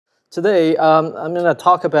Today, I'm going to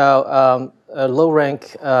talk about a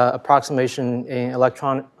low-rank approximation in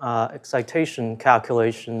electron excitation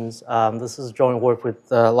calculations. This is joint work with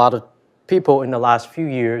a lot of people in the last few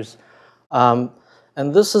years. And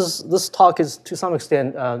this talk is to some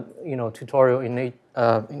extent, tutorial in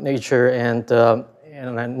nature, and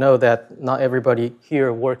I know that not everybody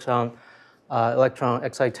here works on electron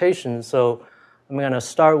excitation. So I'm going to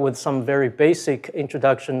start with some very basic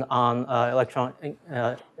introduction on electron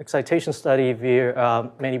excitation study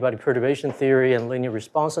via many-body perturbation theory and linear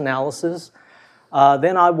response analysis.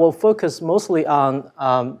 Then I will focus mostly on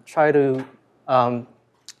try to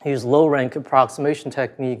use low-rank approximation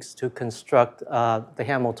techniques to construct the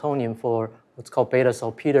Hamiltonian for what's called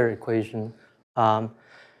beta-salpeter equation.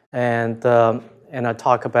 And I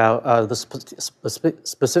talk about the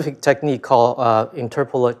specific technique called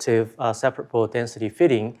interpolative separable density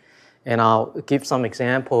fitting, and I'll give some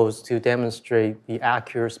examples to demonstrate the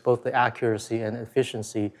both the accuracy and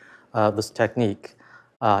efficiency of this technique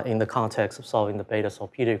in the context of solving the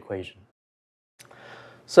beta-salpeter equation.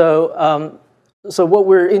 So what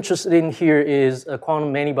we're interested in here is a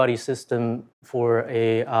quantum many-body system for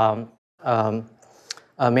a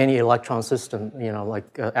many electron system,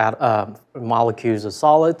 like molecules of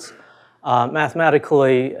solids.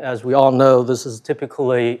 Mathematically, as we all know, this is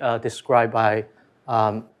typically described by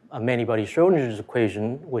a many-body Schrodinger's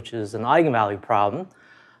equation, which is an eigenvalue problem.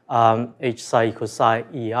 H psi equals psi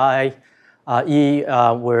ei.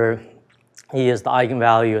 Where E is the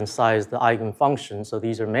eigenvalue and psi is the eigenfunction. So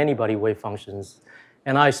these are many-body wave functions.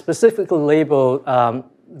 And I specifically labeled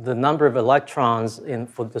the number of electrons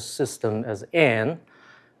for the system as n.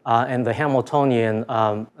 And the Hamiltonian,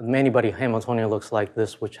 many-body Hamiltonian looks like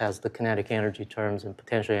this, which has the kinetic energy terms and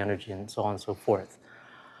potential energy and so on and so forth.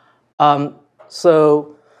 And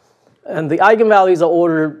the eigenvalues are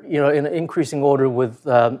ordered, in an increasing order with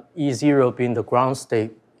E0 being the ground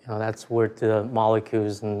state. That's where the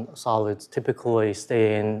molecules and solids typically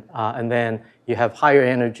stay in. And then you have higher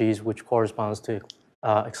energies, which corresponds to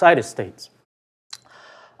excited states.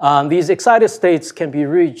 These excited states can be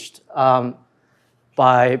reached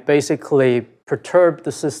by basically perturb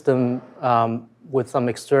the system with some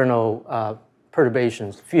external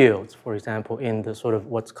perturbations, fields, for example, in the sort of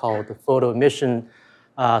what's called the photoemission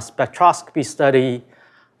spectroscopy study.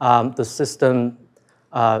 The system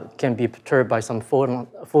can be perturbed by some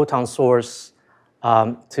photon source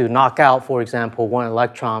to knock out, for example, one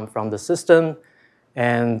electron from the system,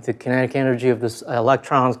 and the kinetic energy of this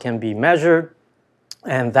electrons can be measured.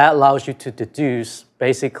 And that allows you to deduce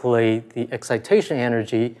basically the excitation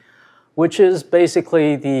energy, which is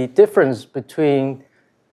basically the difference between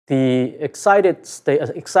the excited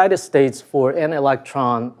states for n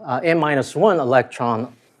minus one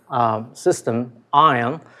electron system,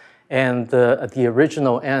 ion, and the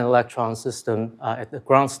original n electron system at the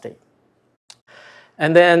ground state.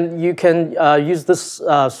 And then you can use this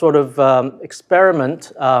sort of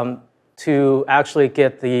experiment to actually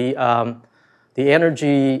get the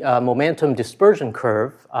energy momentum dispersion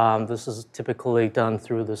curve. This is typically done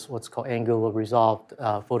through this what's called angular resolved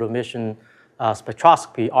photoemission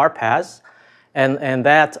spectroscopy, RPAS, and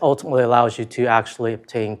that ultimately allows you to actually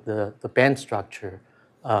obtain the band structure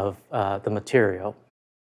of the material.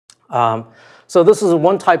 So this is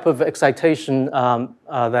one type of excitation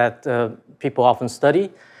that people often study.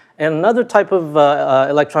 And another type of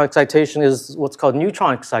electron excitation is what's called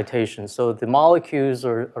neutron excitation. So the molecules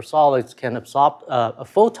or solids can absorb a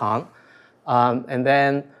photon and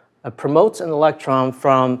then promotes an electron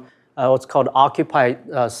from what's called occupied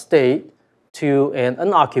state to an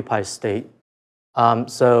unoccupied state.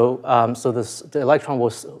 So the electron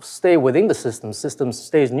will stay within the system. System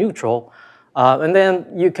stays neutral. And then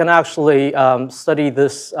you can actually study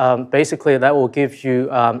this. Basically, that will give you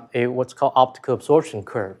what's called optical absorption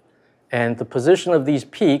curve. And the position of these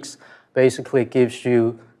peaks basically gives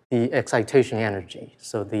you the excitation energy.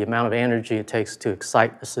 So the amount of energy it takes to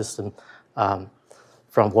excite a system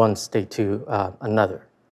from one state to another.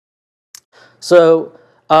 So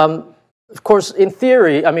of course, in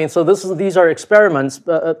theory, so these are experiments,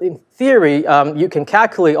 but in theory, you can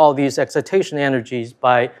calculate all these excitation energies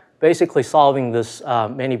by basically solving this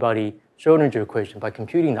many-body Schrodinger equation by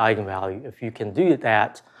computing the eigenvalue. If you can do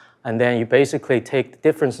that, and then you basically take the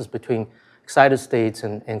differences between excited states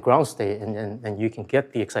and ground state, and you can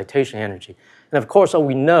get the excitation energy. And of course,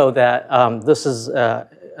 we know that this is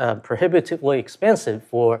prohibitively expensive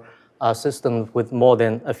for a system with more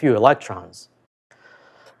than a few electrons.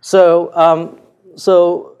 So,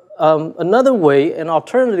 another way, an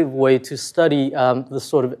alternative way to study this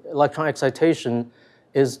sort of electron excitation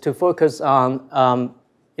is to focus on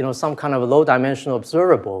some kind of low-dimensional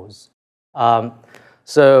observables.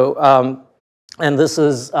 And this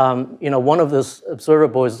is, one of those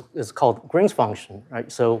observables is called Green's function,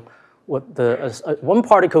 right? So what the one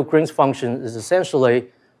particle Green's function is essentially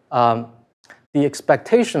the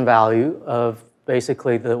expectation value of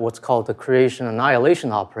basically what's called the creation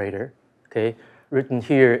annihilation operator, okay, written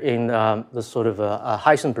here in the sort of a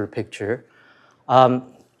Heisenberg picture.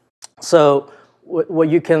 So what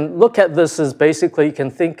you can look at this is basically you can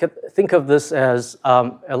think of this as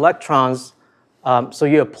electrons. So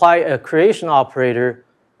you apply a creation operator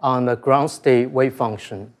on the ground state wave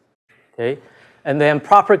function, okay, and then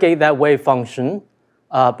propagate that wave function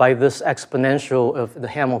by this exponential of the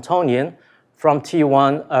Hamiltonian from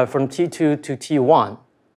T2 to T1,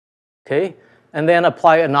 okay, and then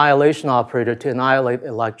apply annihilation operator to annihilate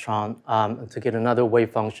electron to get another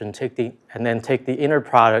wave function. And then take the inner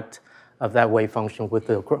product of that wave function with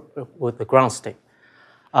the ground state.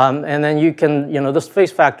 And then you can, this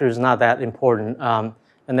phase factor is not that important.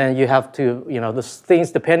 And then you have to, this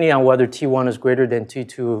things depending on whether T1 is greater than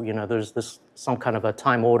T2, there's some kind of a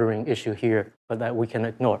time ordering issue here, but that we can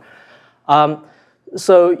ignore.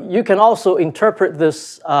 So you can also interpret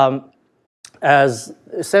this as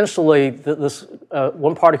essentially this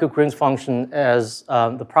one particle Green's function as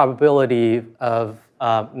the probability of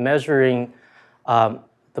measuring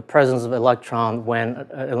the presence of electron when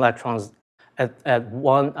electrons at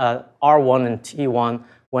R1 and T1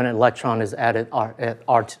 when an electron is added at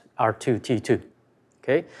R2, T2,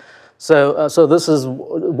 okay? So this is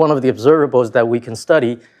one of the observables that we can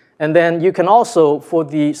study. And then you can also,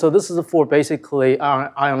 so this is for basically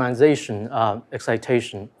ionization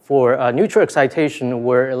excitation. For neutral excitation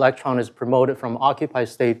where electron is promoted from occupied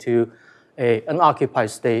state to an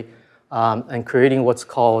unoccupied state and creating what's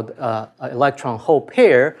called an electron-hole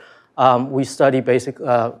pair, we study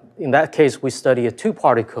in that case, we study a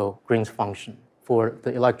two-particle Green's function for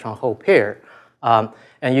the electron-hole pair.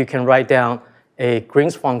 And you can write down a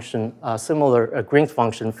Green's function, a Green's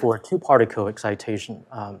function for two-particle excitation.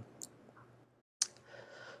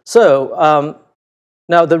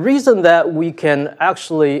 Now the reason that we can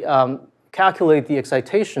actually calculate the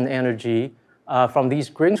excitation energy from these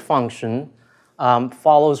Green's function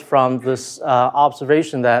follows from this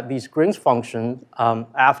observation that these Green's functions,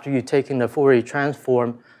 after you take in the Fourier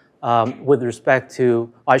transform with respect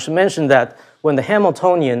to, I should mention that when the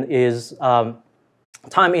Hamiltonian is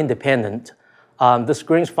time independent, this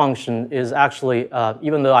Green's function is actually,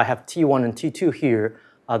 even though I have T1 and T2 here,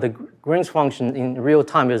 the Green's function in real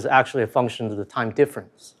time is actually a function of the time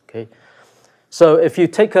difference, okay? So if you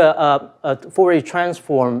take a Fourier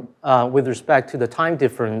transform with respect to the time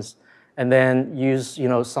difference and then use,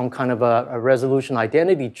 some kind of a resolution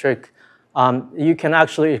identity trick, you can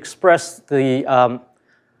actually express the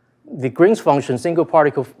Green's function, single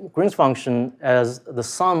particle Green's function, as the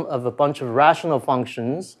sum of a bunch of rational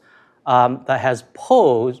functions that have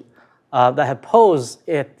posed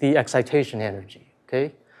at the excitation energy,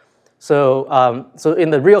 okay? So, so in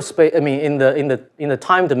the real space, in the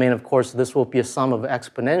time domain, of course, this will be a sum of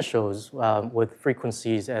exponentials with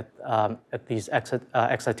frequencies at these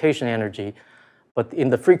excitation energy. But in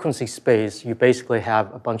the frequency space, you basically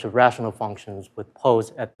have a bunch of rational functions with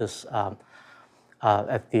pose at this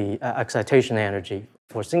at the excitation energy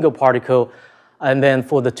for single particle. And then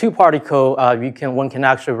for the two particle, one can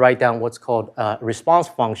actually write down what's called a response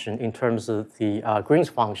function in terms of the Green's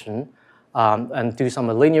function. And do some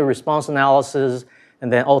linear response analysis,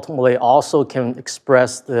 and then ultimately also can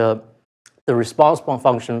express the response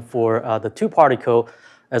function for the two particle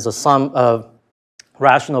as a sum of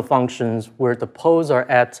rational functions where the poles are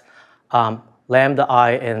at lambda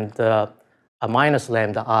I and minus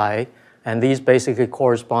lambda I, and these basically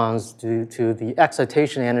corresponds to the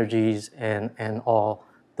excitation energies and all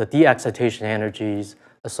the de-excitation energies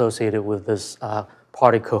associated with this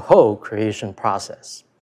particle hole creation process.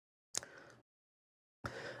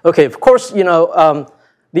 Okay, of course,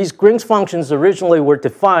 these Green's functions originally were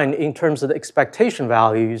defined in terms of the expectation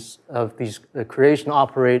values of these creation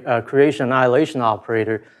annihilation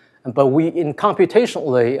operator, but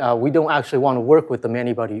computationally, we don't actually want to work with the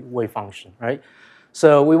many-body wave function, right?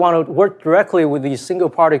 So we want to work directly with the single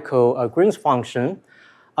particle Green's function.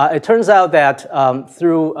 It turns out that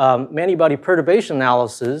through many-body perturbation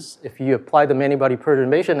analysis, if you apply the many-body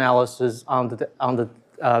perturbation analysis on the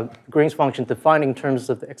Green's function defined in terms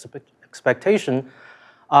of the expectation,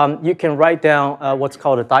 you can write down what's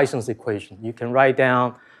called a Dyson's equation. You can write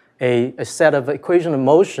down a set of equation of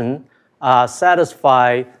motion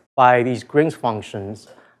satisfied by these Green's functions.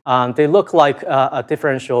 They look like a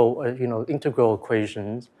differential, integral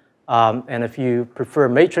equations. And if you prefer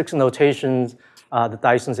matrix notations, the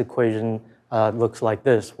Dyson's equation looks like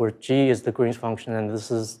this, where G is the Green's function, and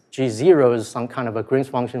this is G0 is some kind of a Green's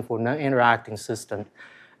function for non-interacting system.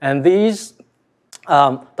 And these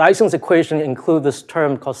Dyson's equation include this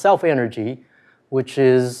term called self-energy, which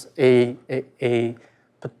is a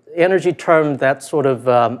energy term that sort of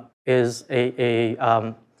is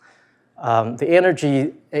the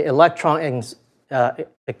energy an electron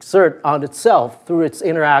exert on itself through its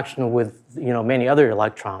interaction with many other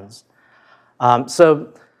electrons.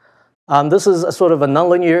 This is a sort of a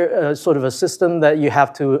nonlinear sort of a system that you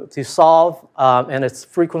have to solve, and it's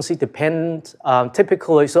frequency dependent.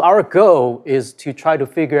 Typically, so our goal is to try to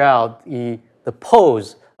figure out the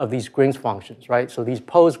pose of these Green's functions, right? So these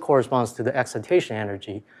pose corresponds to the excitation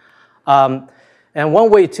energy. And one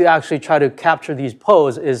way to actually try to capture these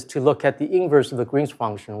pose is to look at the inverse of the Green's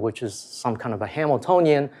function, which is some kind of a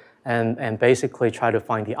Hamiltonian, and basically try to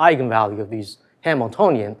find the eigenvalue of these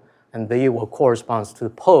Hamiltonian, and they will correspond to the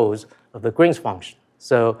pose of the Green's function.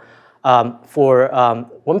 So for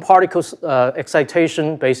one particle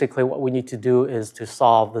excitation, basically what we need to do is to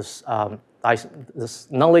solve this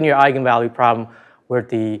nonlinear eigenvalue problem where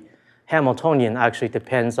the Hamiltonian actually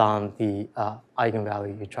depends on the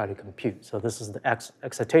eigenvalue you try to compute. So this is the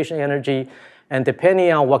excitation energy, and depending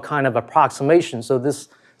on what kind of approximation, so this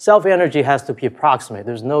self-energy has to be approximate.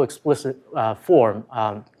 There's no explicit form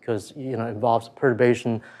because it involves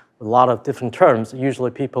perturbation with a lot of different terms.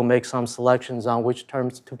 Usually people make some selections on which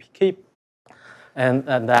terms to keep, and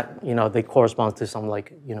that they correspond to some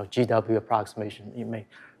like GW approximation you may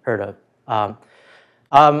heard of.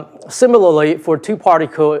 Similarly, for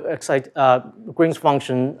two-particle Green's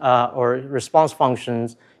function or response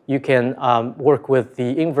functions, you can work with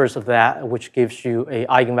the inverse of that, which gives you an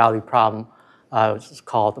eigenvalue problem, which is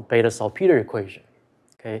called the beta-salpeter equation.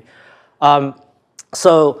 Okay,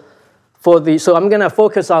 so I'm going to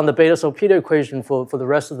focus on the beta-salpeter equation for the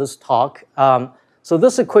rest of this talk. So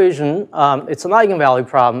this equation, it's an eigenvalue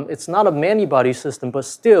problem. It's not a many-body system, but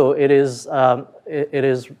still it is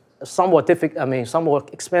somewhat difficult.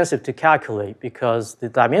 Somewhat expensive to calculate because the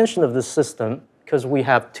dimension of this system, because we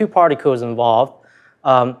have two particles involved,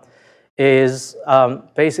 is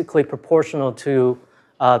basically proportional to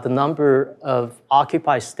the number of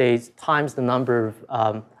occupied states times the number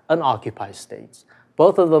of unoccupied states.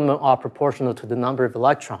 Both of them are proportional to the number of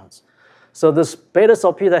electrons. So this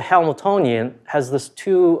beta-salpeter Hamiltonian has this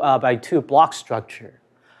 2 by 2 block structure.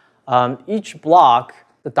 Each block,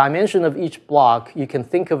 the dimension of each block, you can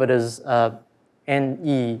think of it as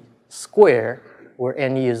Ne square, where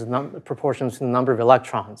Ne is proportional to the number of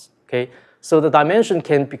electrons. Okay, so the dimension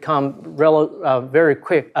can become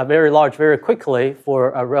very large very quickly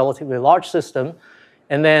for a relatively large system,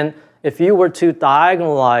 and then if you were to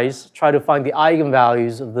diagonalize, try to find the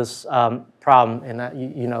eigenvalues of this problem, and that,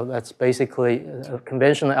 that's basically a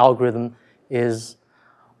conventional algorithm is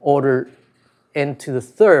order n to the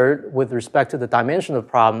third with respect to the dimension of the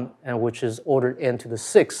problem, and which is order n to the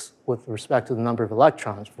sixth with respect to the number of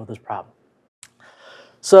electrons for this problem.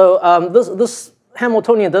 So this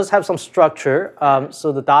Hamiltonian does have some structure.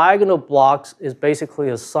 So the diagonal blocks is basically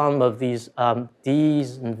a sum of these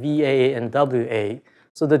D's and VA and WA.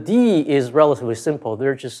 So the D is relatively simple.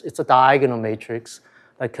 It's a diagonal matrix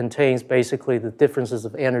that contains basically the differences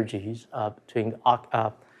of energies between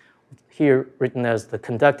here written as the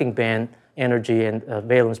conducting band energy and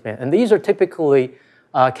valence band. And these are typically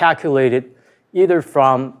calculated either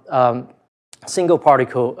from single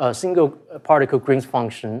particle Green's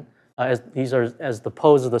function, as these are as the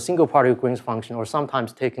pose of the single particle Green's function, or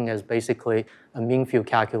sometimes taken as basically a mean field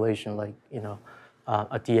calculation, like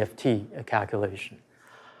a DFT calculation.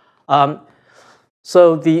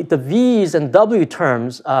 So the V's and W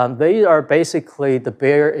terms, they are basically the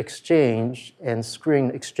Baire exchange and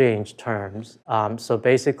screen exchange terms. So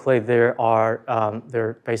basically there are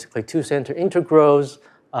basically two center integrals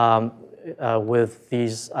with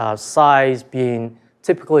these psi's being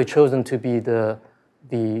typically chosen to be the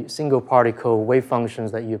single particle wave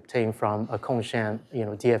functions that you obtain from a Kohn-Sham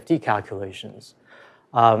DFT calculations.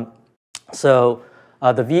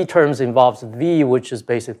 The V terms involves V, which is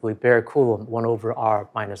basically Baire Coulomb, 1 over R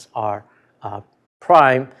minus R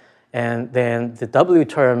prime. And then the W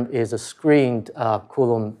term is a screened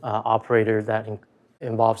Coulomb operator that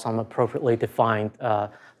involves some appropriately defined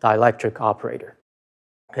dielectric operator.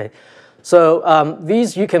 Okay, so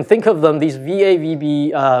these, you can think of them, these VA,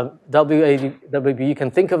 VB, WA, WB, you can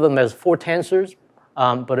think of them as 4 tensors.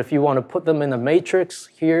 But if you want to put them in a matrix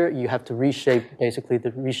here, you have to reshape, basically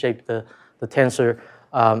reshape the tensor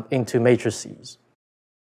into matrices.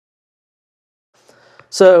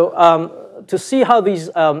 So to see how these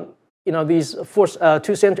these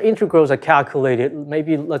two-center integrals are calculated.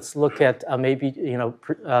 Maybe let's look at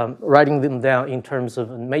writing them down in terms of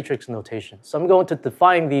matrix notation. So I'm going to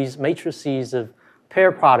define these matrices of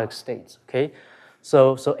pair product states. Okay,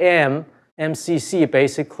 so MCC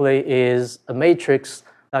basically is a matrix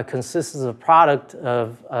that consists of a product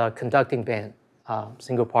of conducting band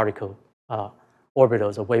single particle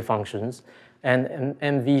orbitals or wave functions, and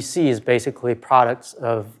MVC is basically products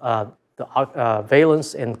of the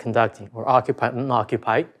valence and conducting, or occupied and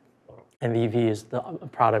unoccupied, and VV is the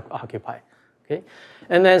product occupied. Okay,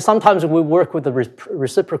 and then sometimes we work with the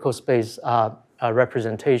reciprocal space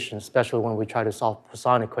representation, especially when we try to solve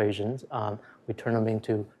Poisson equations. We turn them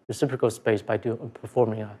into reciprocal space by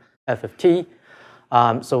performing a FFT.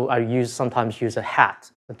 So I sometimes use a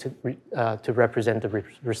hat to represent the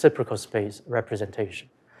reciprocal space representation.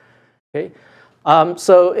 Okay.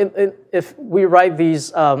 So if we write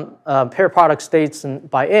these pair product states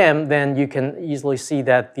by M, then you can easily see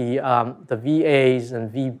that the VAs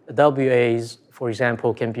and VWAs, for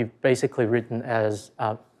example, can be basically written as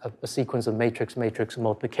a sequence of matrix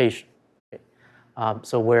multiplication. Okay.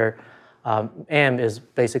 So where M is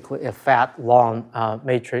basically a fat, long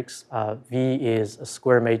matrix, V is a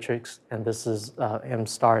square matrix, and this is M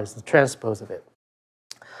star is the transpose of it.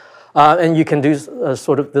 And you can do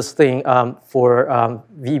sort of this thing for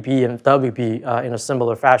VB and WB in a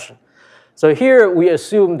similar fashion. So here we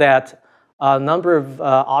assume that number of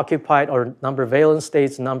occupied or number of valence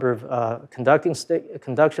states, number of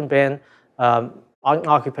conduction band,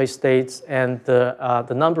 unoccupied states, and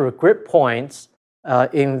the number of grid points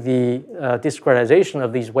in the discretization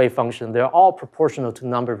of these wave functions, they're all proportional to the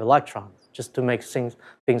number of electrons, just to make things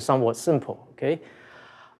somewhat simple. Okay.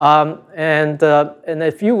 And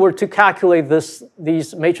if you were to calculate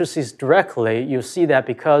these matrices directly, you'll see that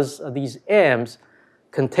because these M's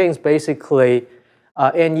contains basically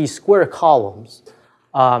NE square columns,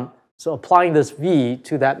 so applying this V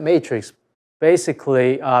to that matrix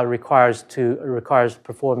basically requires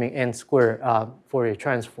performing N square Fourier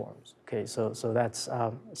transforms. Okay, so that's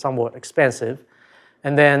somewhat expensive.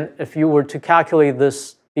 And then if you were to calculate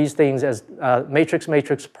these things as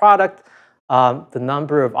matrix product, the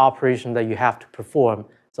number of operations that you have to perform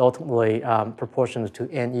is ultimately proportional to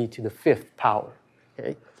NE to the 5th power.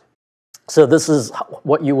 Okay? So this is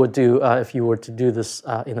what you would do if you were to do this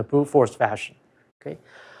in a brute force fashion. Okay?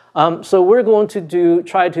 So we're going to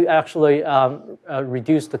try to actually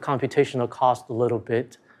reduce the computational cost a little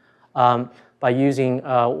bit by using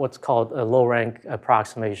what's called a low-rank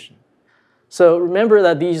approximation. So remember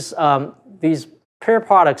that these pair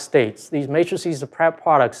product states, these matrices of pair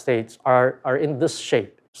product states are in this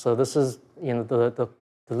shape. So this is, the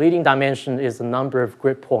leading dimension is the number of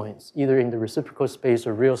grid points, either in the reciprocal space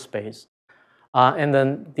or real space. And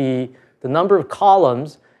then the number of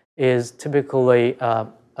columns is typically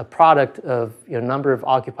a product of number of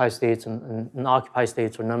occupied states and unoccupied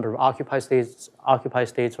states, or number of occupied states,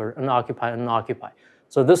 or unoccupied.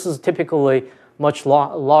 So this is typically much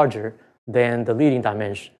larger than the leading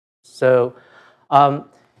dimension. So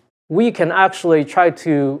we can actually try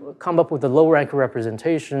to come up with a low-rank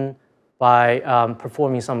representation by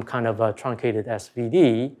performing some kind of a truncated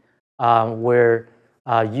SVD, where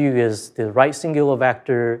U is the right singular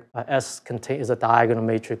vector, S is a diagonal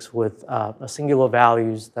matrix with singular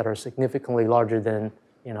values that are significantly larger than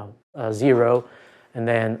 0, and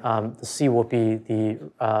then the C will be the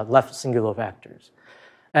left singular vectors.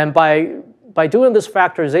 And by doing this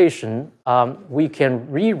factorization, we can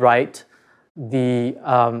rewrite the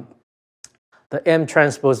M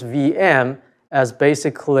transpose VM as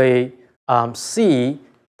basically C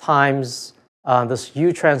times this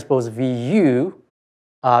U transpose VU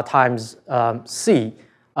times C,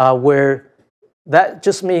 where that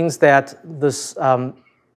just means that this, when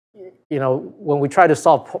we try to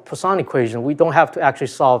solve Poisson equation, we don't have to actually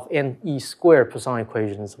solve NE square Poisson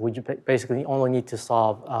equations. We basically only need to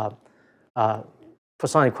solve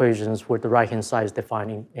Poisson equations where the right-hand side is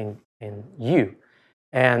defined in U.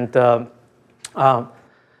 And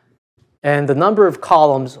the number of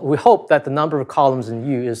columns, we hope that the number of columns in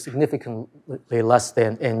U is significantly less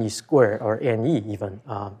than NE square, or NE even,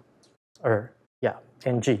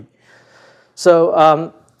 NG. So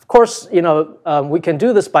of course, we can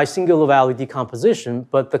do this by singular value decomposition,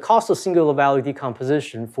 but the cost of singular value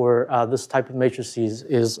decomposition for this type of matrices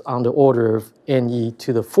is on the order of NE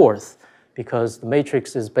to the 4th, because the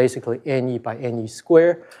matrix is basically NE by NE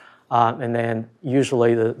square. And then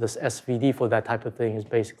usually this SVD for that type of thing is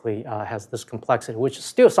basically has this complexity, which is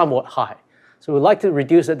still somewhat high. So we'd like to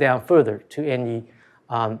reduce it down further to NE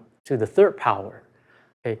to the 3rd power.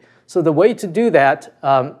 Okay. So the way to do that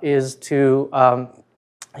is to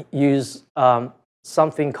use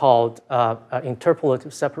something called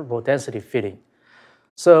interpolative separable density fitting.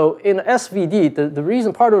 So in SVD,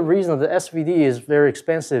 part of the reason the SVD is very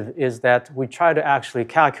expensive is that we try to actually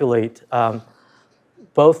calculate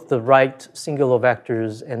both the right singular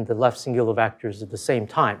vectors and the left singular vectors at the same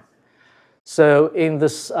time. So in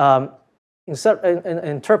this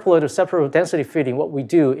interpolative separable density fitting, what we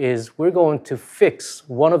do is we're going to fix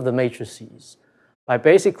one of the matrices by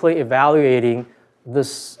basically evaluating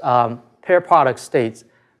this pair product states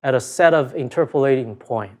at a set of interpolating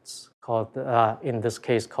points called, in this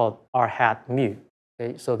case, called r hat mu.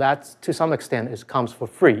 Okay? So that's, to some extent, it comes for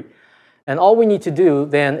free. And all we need to do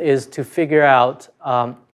then is to figure out,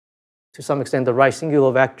 to some extent, the right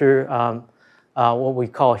singular vector, what we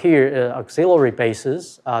call here auxiliary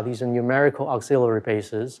bases. These are numerical auxiliary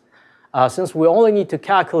bases. Since we only need to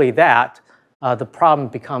calculate that, the problem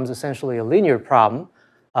becomes essentially a linear problem.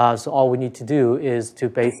 So all we need to do is to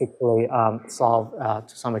basically solve,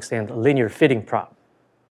 to some extent, a linear fitting problem.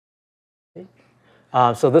 Okay?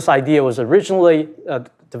 So this idea was originally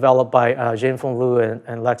developed by Zhenfeng Liu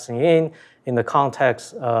and Lexing Yin in the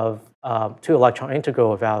context of two-electron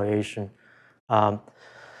integral evaluation.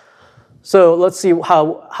 So let's see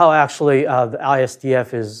how actually the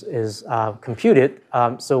ISDF is computed.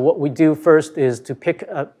 So what we do first is to pick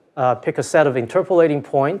a set of interpolating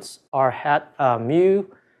points, r hat mu,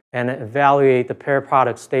 and evaluate the pair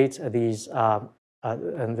product states of these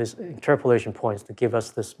and these interpolation points to give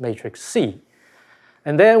us this matrix C.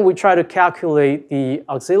 And then we try to calculate the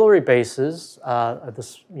auxiliary bases,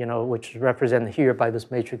 which is represented here by this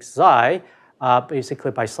matrix Xi,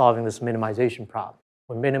 basically by solving this minimization problem.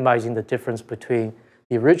 We're minimizing the difference between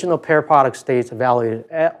the original pair product states evaluated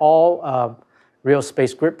at all real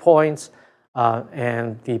space grid points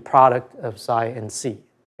and the product of psi and c.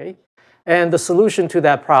 Okay? And the solution to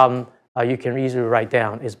that problem, you can easily write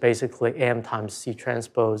down, is basically m times c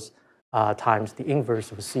transpose times the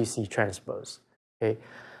inverse of cc transpose. Okay?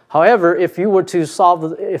 However, if you were to solve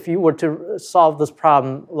this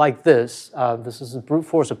problem like this, this is a brute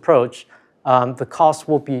force approach, the cost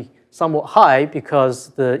will be somewhat high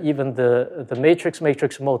because even the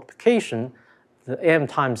matrix multiplication, the m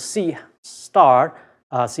times c star,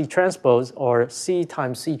 c transpose, or c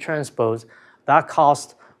times c transpose, that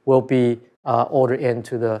cost will be order n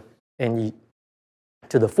to the ne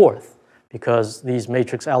to the fourth, because these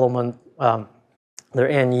matrix element, there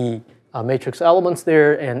are ne matrix elements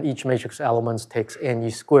there, and each matrix element takes ne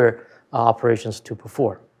square operations to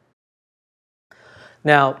perform.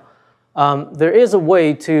 Now, there is a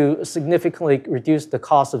way to significantly reduce the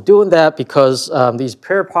cost of doing that because these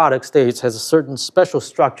pair product states has a certain special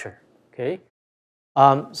structure. Okay,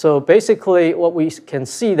 so basically, what we can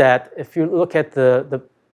see that if you look at the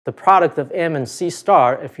product of m and c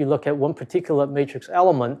star, if you look at one particular matrix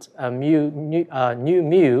element, nu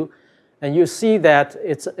mu, and you see that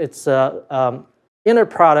it's inner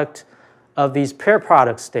product of these pair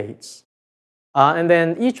product states, and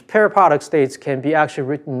then each pair product states can be actually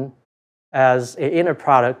written as an inner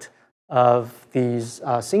product of these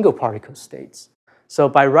single particle states. So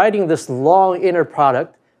by writing this long inner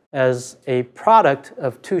product as a product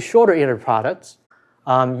of two shorter inner products,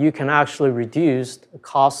 you can actually reduce the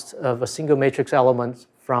cost of a single matrix element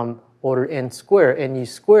from order n square, ne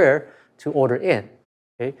square, to order n.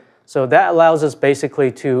 Okay? So that allows us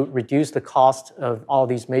basically to reduce the cost of all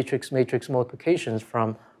these matrix multiplications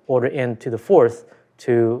from order n to the fourth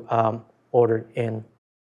to order n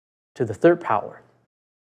to the third power.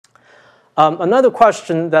 Another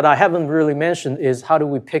question that I haven't really mentioned is how do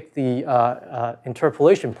we pick the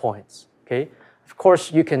interpolation points? Okay? Of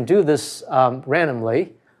course, you can do this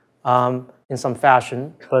randomly in some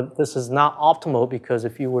fashion, but this is not optimal because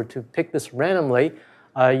if you were to pick this randomly,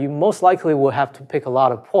 you most likely will have to pick a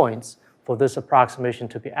lot of points for this approximation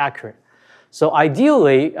to be accurate. So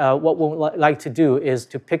ideally, what we would like to do is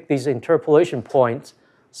to pick these interpolation points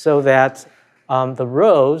so that the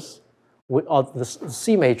rows of the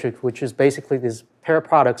C matrix, which is basically this pair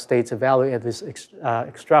product states evaluated at this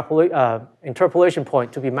interpolation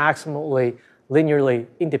point to be maximally linearly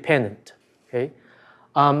independent. Okay?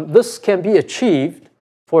 This can be achieved,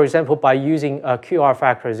 for example, by using QR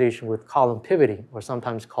factorization with column pivoting, or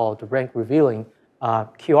sometimes called the rank revealing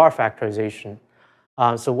QR factorization.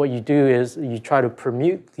 So what you do is you try to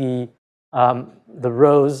permute the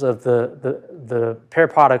rows of the pair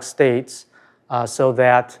product states so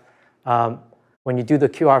that when you do the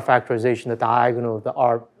QR factorization, the diagonal of the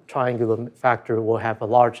R triangular factor will have a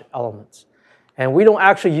large element. And we don't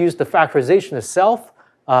actually use the factorization itself.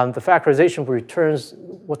 The factorization returns,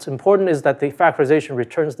 what's important is that the factorization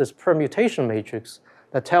returns this permutation matrix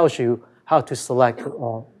that tells you how to select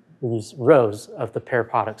these rows of the pair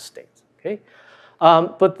product states. Okay,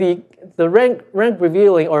 but the rank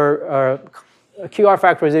revealing or QR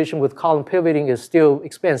factorization with column pivoting is still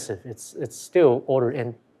expensive. It's still order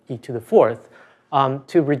n e to the fourth.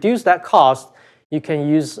 To reduce that cost, you can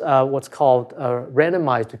use what's called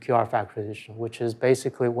randomized QR factorization, which is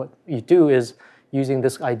basically what you do is using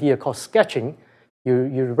this idea called sketching.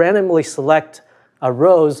 You randomly select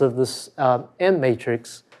rows of this M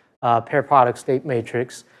matrix, pair product state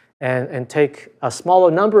matrix, and take a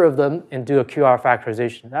smaller number of them and do a QR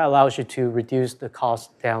factorization. That allows you to reduce the cost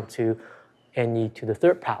down to NE to the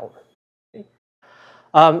third power. Okay.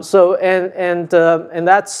 And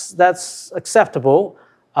that's acceptable.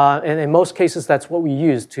 And in most cases, that's what we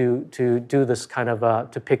use to do this kind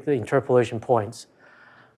of, to pick the interpolation points.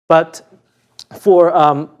 But for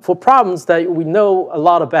problems that we know a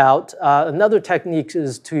lot about, another technique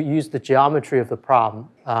is to use the geometry of the problem.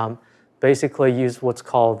 Basically use what's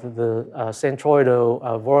called the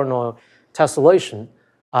centroidal-Voronoi tessellation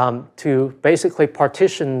to basically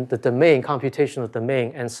partition the domain, computational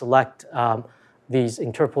domain, and select these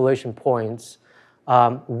interpolation points.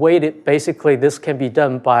 Weighted, basically this can be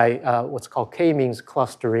done by what's called k-means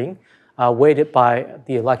clustering, weighted by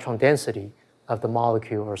the electron density of the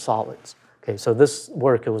molecule or solids. Okay, so this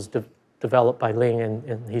work was developed by Ling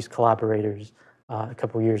and his collaborators a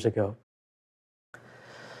couple years ago.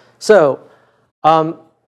 So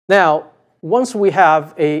now, once we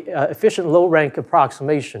have a efficient low-rank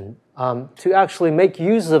approximation, to actually make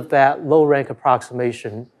use of that low-rank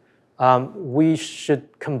approximation, we should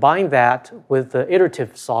combine that with the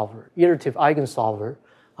iterative solver, iterative eigensolver,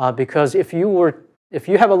 because if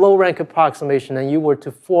you have a low-rank approximation and you were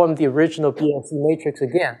to form the original BLC matrix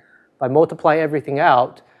again by multiplying everything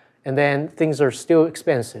out, and then things are still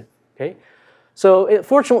expensive. Okay, so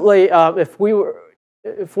fortunately,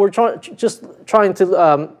 if we're just trying to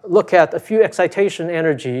look at a few excitation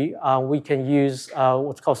energy, we can use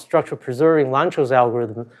what's called structure preserving Lanczos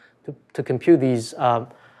algorithm to compute these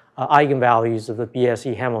eigenvalues of the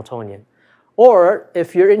BSE Hamiltonian. Or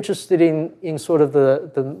if you're interested in sort of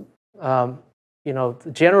the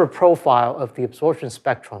general profile of the absorption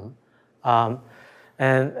spectrum,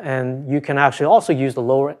 and you can actually also use the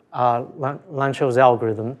lower Lanczos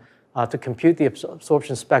algorithm to compute the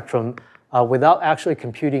absorption spectrum without actually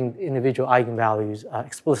computing individual eigenvalues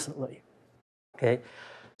explicitly. Okay,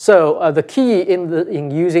 so the key in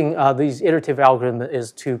using these iterative algorithms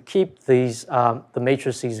is to keep these the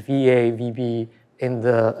matrices VA, VB in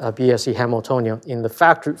the BSE Hamiltonian in the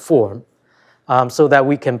factored form, so that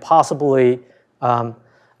we can possibly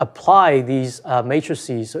apply these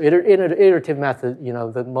matrices. So in an iterative method,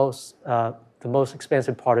 the most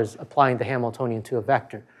expensive part is applying the Hamiltonian to a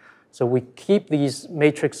vector. So we keep these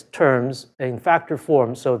matrix terms in factor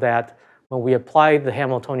form so that when we apply the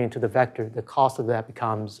Hamiltonian to the vector, the cost of that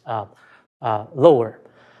becomes lower.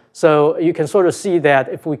 So you can sort of see that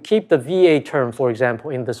if we keep the VA term, for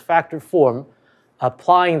example, in this factor form,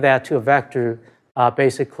 applying that to a vector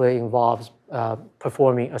basically involves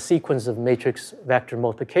performing a sequence of matrix vector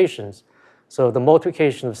multiplications. So the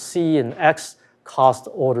multiplication of C and X cost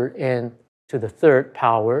order n to the third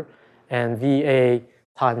power, and VA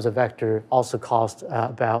times a vector also costs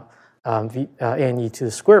about NE to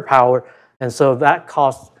the square power, and so that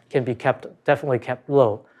cost can be definitely kept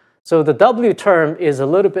low. So the W term is a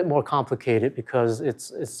little bit more complicated because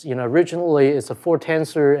it's originally it's a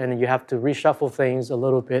 4-tensor, and you have to reshuffle things a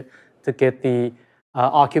little bit to get the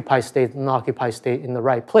occupied state and unoccupied state in the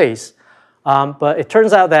right place. But it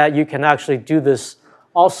turns out that you can actually do this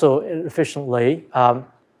also efficiently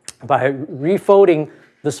by refolding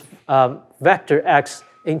this vector X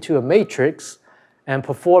into a matrix and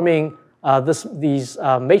performing these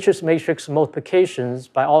matrix multiplications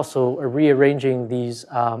by also rearranging these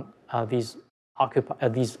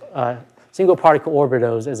single particle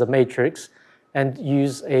orbitals as a matrix, and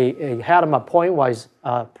use a Hadamard pointwise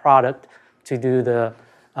product to do the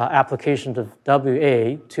application of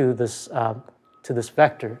WA to this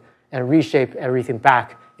vector and reshape everything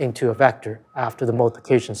back into a vector after the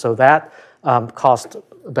multiplication. So that cost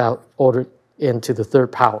about order n to the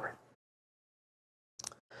third power.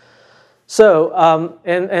 So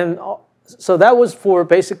so that was for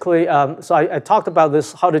basically. So I talked about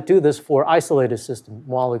this, how to do this for isolated system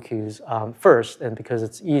molecules first, and because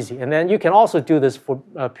it's easy. And then you can also do this for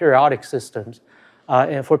periodic systems.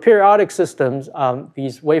 And for periodic systems,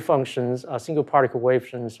 these wave functions, single particle wave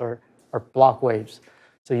functions, are block waves.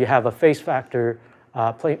 So you have a phase factor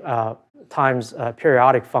times a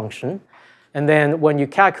periodic function. And then when you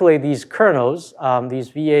calculate these kernels, these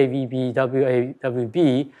VA, VB, WA,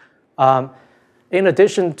 WB, in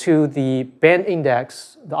addition to the band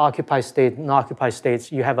index, the occupied state and occupied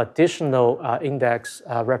states, you have additional index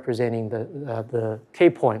representing the K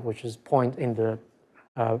point, which is point in the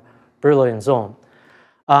Brillouin zone.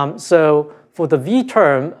 So for the V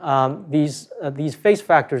term, these phase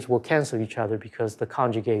factors will cancel each other because the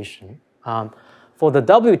conjugation. For the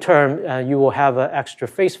W term, you will have an extra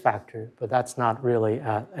phase factor, but that's not really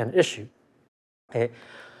an issue. Okay.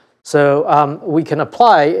 So we can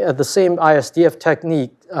apply the same ISDF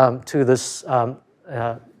technique to this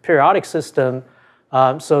periodic system.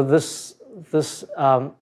 So this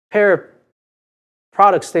pair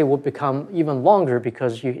product state will become even longer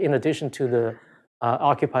because you, in addition to the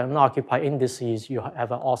occupied and unoccupied indices, you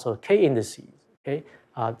have also K indices, okay?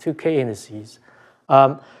 2 K indices.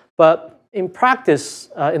 But in practice,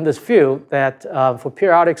 in this field, that for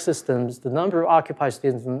periodic systems, the number of occupied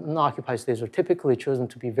states and unoccupied states are typically chosen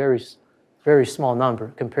to be very, very small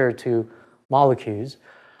number compared to molecules.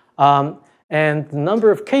 And the number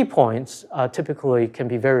of K points typically can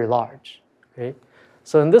be very large. Okay?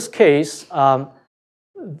 So in this case,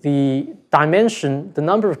 the dimension, the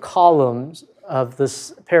number of columns of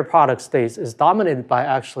this pair product states is dominated by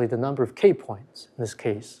actually the number of K points in this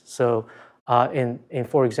case. So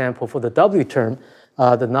for example, for the W term,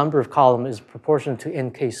 the number of column is proportional to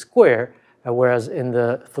NK squared, whereas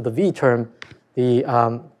for the V term,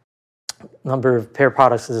 the number of pair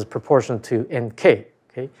products is proportional to NK.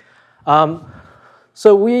 Okay?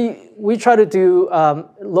 So we try to do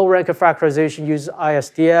low rank of factorization, use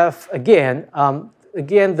ISDF.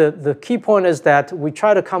 Again, the key point is that we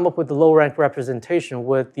try to come up with the low rank representation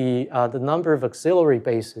with the number of auxiliary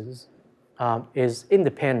bases is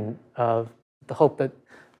independent of the hope that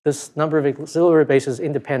this number of auxiliary bases is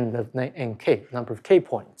independent of NK, number of K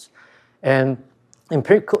points. And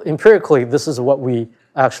empirically, this is what we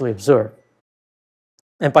actually observe.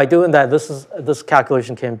 And by doing that, this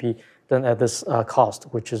calculation can be done at this cost,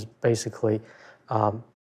 which is basically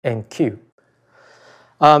NQ.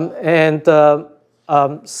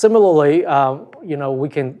 Similarly,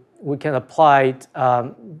 we can apply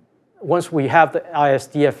once we have the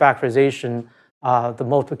ISDF factorization, the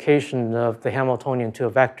multiplication of the Hamiltonian to a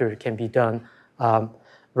vector can be done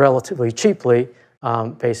relatively cheaply,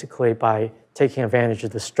 basically by taking advantage of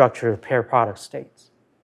the structure of pair product states.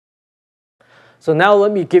 So now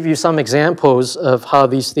let me give you some examples of how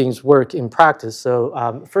these things work in practice.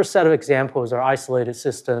 So first set of examples are isolated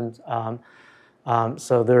systems.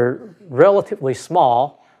 So they're relatively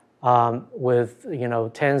small. With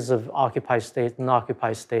tens of occupied states and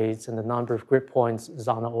unoccupied states, and the number of grid points is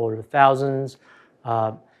on the order of thousands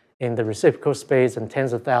in the reciprocal space and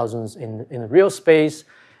tens of thousands in the real space,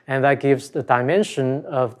 and that gives the dimension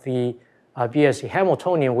of the BSE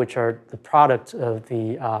Hamiltonian, which are the product of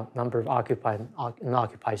the number of occupied and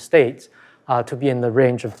unoccupied states, to be in the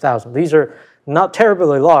range of thousands. These are not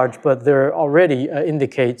terribly large, but they're already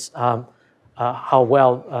indicates how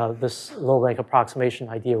well this low-rank approximation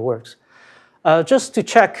idea works. Just to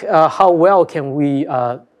check how well can we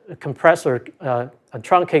compress or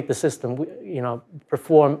truncate the system,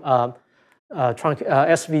 perform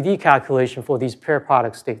SVD calculation for these pair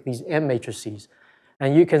product states, these M matrices.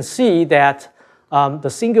 And you can see that the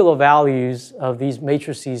singular values of these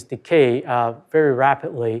matrices decay very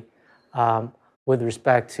rapidly with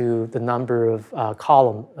respect to the number of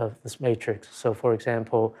column of this matrix. So for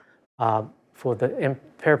example, for the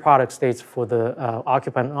pair product states for the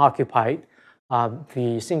occupied and unoccupied,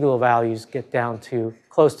 the singular values get down to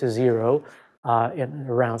close to 0 in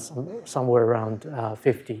around somewhere around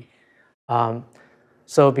 50.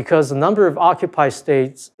 So because the number of occupied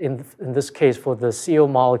states in this case for the CO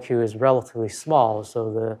molecule is relatively small,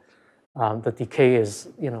 so the decay is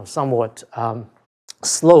somewhat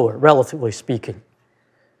slower, relatively speaking.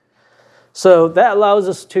 So that allows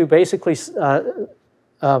us to basically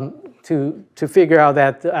to figure out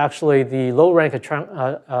that actually the low rank of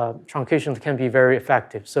truncation can be very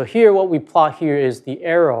effective. So here what we plot here is the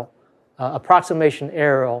error, approximation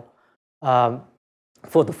error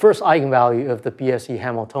for the first eigenvalue of the BSE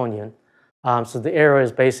Hamiltonian. So the error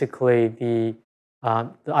is basically the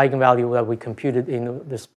eigenvalue that we computed in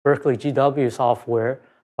this Berkeley GW software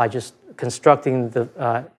by just constructing the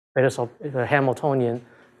Hamiltonian,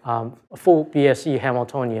 full BSE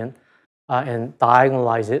Hamiltonian, and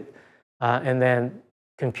diagonalize it, and then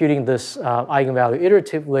computing this eigenvalue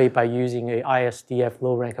iteratively by using a ISDF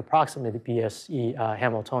low-rank approximate BSE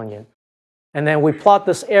Hamiltonian. And then we plot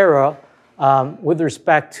this error with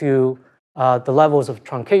respect to the levels of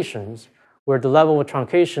truncations, where the level of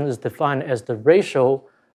truncation is defined as the ratio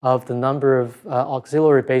of the number of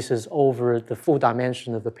auxiliary bases over the full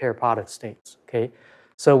dimension of the pair product states. Okay,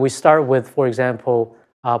 So we start with, for example,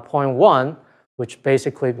 0.1, which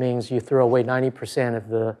basically means you throw away 90% of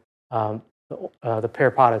the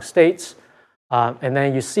pair product states. And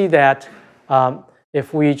then you see that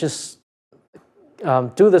if we just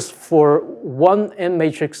do this for one M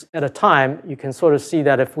matrix at a time, you can sort of see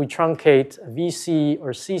that if we truncate VC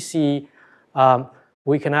or CC,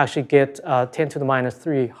 we can actually get 10 to the minus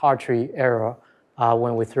 3 Hartree error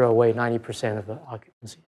when we throw away 90% of the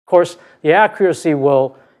occupancy. Of course, the accuracy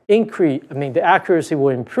will increase, the accuracy will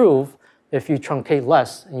improve if you truncate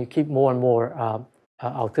less and you keep more and more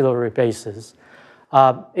auxiliary bases.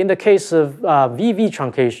 In the case of VV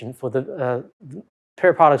truncation for the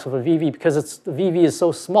pair products of a VV, because the VV is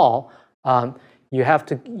so small, you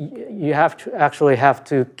actually have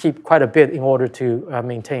to keep quite a bit in order to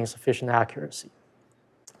maintain sufficient accuracy.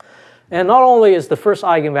 And not only is the first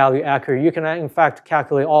eigenvalue accurate, you can in fact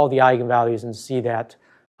calculate all the eigenvalues and see that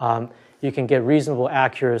you can get reasonable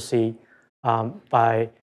accuracy by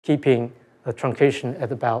keeping the truncation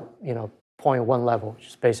at about 0.1 level, which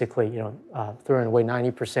is basically throwing away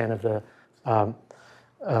 90% of the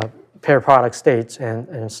pair product states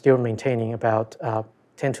and still maintaining about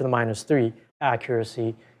 10 to the minus 3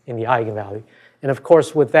 accuracy in the eigenvalue. And of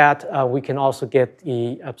course, with that, we can also get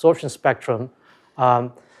the absorption spectrum,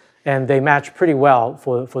 and they match pretty well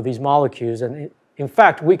for these molecules. And in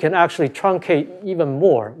fact, we can actually truncate even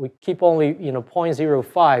more. We keep only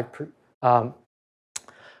 0.05,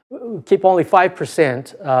 keep only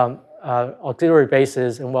 5% auxiliary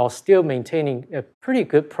bases, and while still maintaining a pretty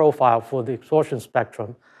good profile for the absorption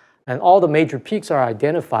spectrum. And all the major peaks are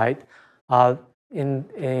identified.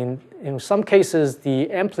 In some cases,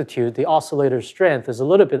 the amplitude, the oscillator strength is a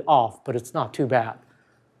little bit off, but it's not too bad.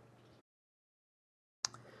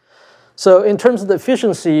 So in terms of the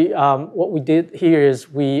efficiency, what we did here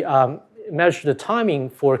is we measured the timing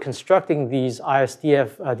for constructing these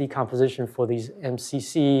ISDF decomposition for these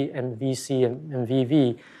MCC, MVC, and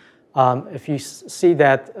MVV. If you see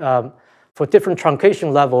that for different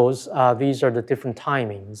truncation levels, these are the different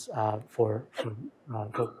timings for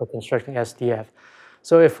constructing SDF.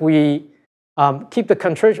 So if we keep the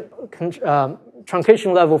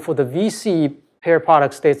truncation level for the VC pair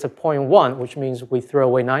product states at 0.1, which means we throw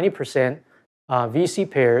away 90% VC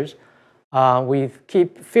pairs, we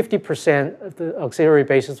keep 50% of the auxiliary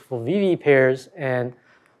bases for VV pairs, and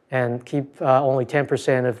keep only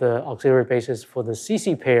 10% of the auxiliary bases for the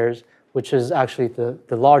CC pairs, which is actually the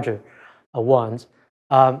larger ones.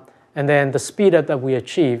 And then the speed up that we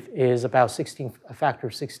achieve is about a factor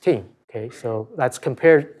of 16. Okay, so that's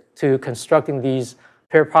compared to constructing these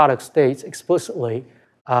pair product states explicitly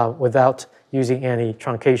without using any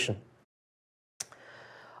truncation.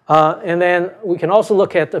 And then we can also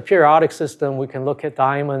look at the periodic system. We can look at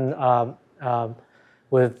diamond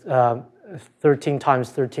with 13 times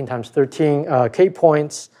 13 times 13 K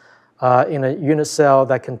points in a unit cell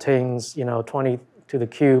that contains 20 to the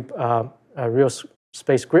cube real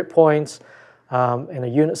space grid points. In a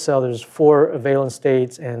unit cell, there's 4 valence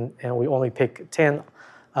states, and we only pick 10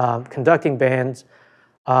 conducting bands.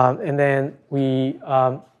 And then we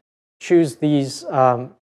choose these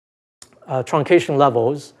truncation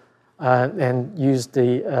levels and use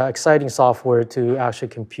the exciting software to actually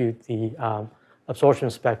compute the absorption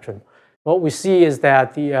spectrum. What we see is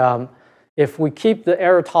that if we keep the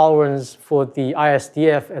error tolerance for the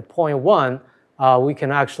ISDF at 0.1, we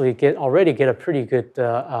can actually already get a pretty good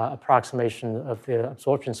approximation of the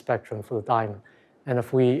absorption spectrum for the diamond. And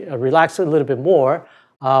if we relax it a little bit more,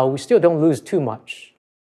 we still don't lose too much.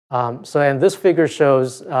 And this figure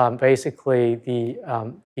shows basically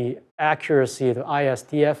the accuracy of the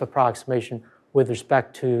ISDF approximation with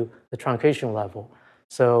respect to the truncation level.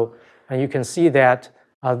 So, and you can see that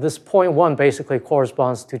this 0.1 basically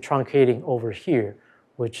corresponds to truncating over here,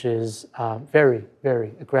 which is very,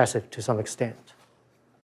 very aggressive to some extent.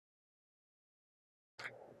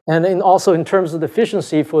 And then also in terms of the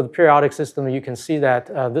efficiency for the periodic system, you can see that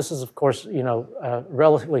this is, of course, a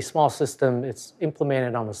relatively small system. It's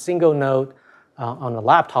implemented on a single node on a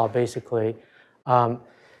laptop, basically.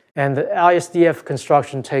 And the ISDF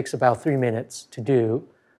construction takes about 3 minutes to do,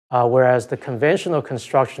 whereas the conventional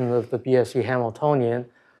construction of the BSE Hamiltonian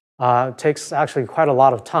takes actually quite a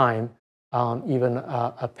lot of time, even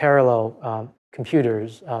a parallel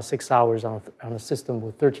computers, 6 hours on a system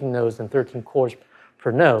with 13 nodes and 13 cores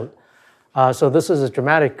per node. So this is a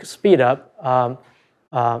dramatic speed up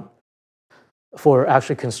for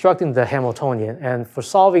actually constructing the Hamiltonian. And for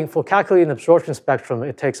calculating the absorption spectrum,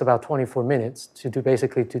 it takes about 24 minutes to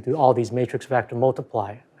do all these matrix vector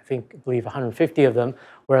multiply. I believe 150 of them,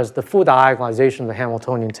 whereas the full diagonalization of the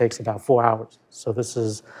Hamiltonian takes about 4 hours. So this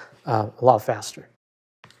is a lot faster.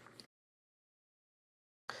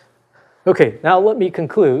 Okay, now let me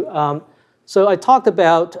conclude. So I talked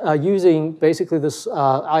about using basically this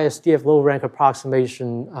ISDF low-rank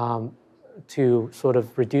approximation to sort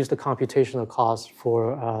of reduce the computational cost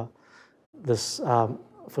for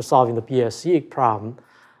for solving the BSC problem.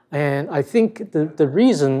 And I think the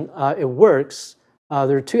reason it works,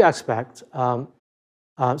 there are two aspects.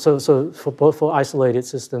 So for both for isolated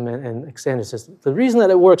system and extended system. The reason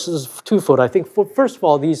that it works is twofold. I think first of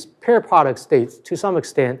all, these pair product states, to some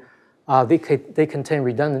extent, they contain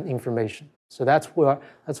redundant information. So that's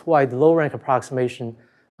why the low rank approximation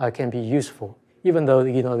can be useful, even though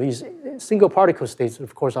these single particle states,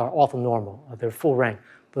 of course, are orthonormal. They're full rank.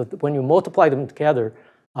 But when you multiply them together,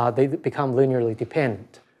 they become linearly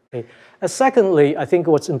dependent. Okay. Secondly, I think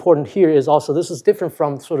what's important here is also this is different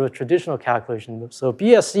from sort of a traditional calculation. So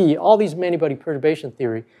BSC, all these many-body perturbation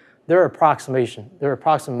theory, they're approximation, they're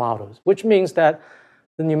approximate models, which means that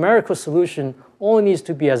the numerical solution only needs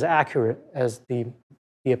to be as accurate as the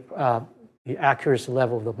accuracy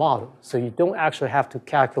level of the model. So you don't actually have to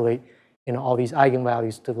calculate all these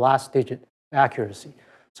eigenvalues to the last digit accuracy.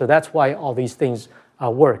 So that's why all these things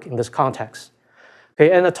work in this context.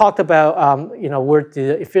 Okay, and I talked about where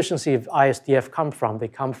the efficiency of ISDF come from. They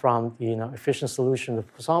come from the efficient solution of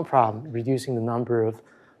the Poisson problem, reducing the number of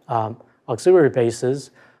auxiliary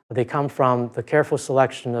bases. They come from the careful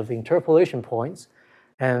selection of the interpolation points,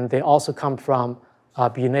 and they also come from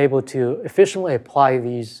being able to efficiently apply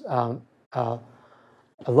these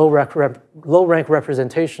low-rank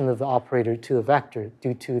representation of the operator to the vector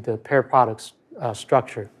due to the pair product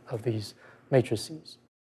structure of these matrices.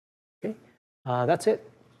 Okay, that's it.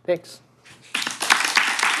 Thanks.